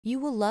You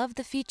will love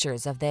the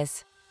features of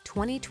this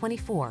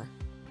 2024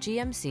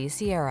 GMC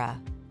Sierra.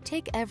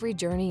 Take every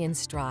journey in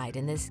stride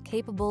in this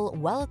capable,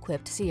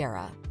 well-equipped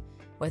Sierra.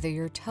 Whether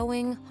you're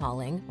towing,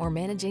 hauling, or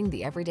managing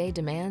the everyday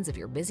demands of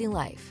your busy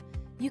life,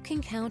 you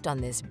can count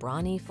on this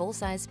brawny,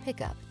 full-size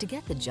pickup to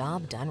get the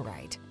job done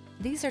right.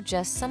 These are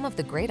just some of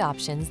the great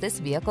options this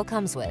vehicle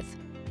comes with: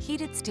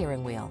 heated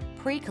steering wheel,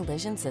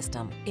 pre-collision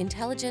system,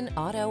 intelligent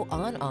auto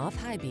on-off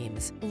high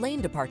beams,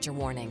 lane departure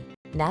warning,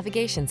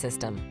 navigation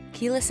system,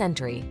 keyless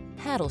entry,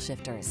 paddle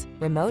shifters,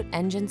 remote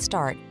engine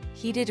start,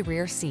 heated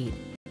rear seat,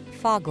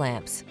 fog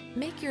lamps.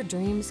 Make your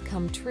dreams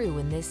come true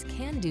in this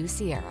can-do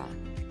Sierra.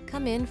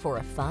 Come in for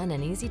a fun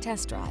and easy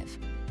test drive.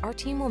 Our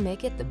team will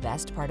make it the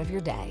best part of your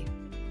day.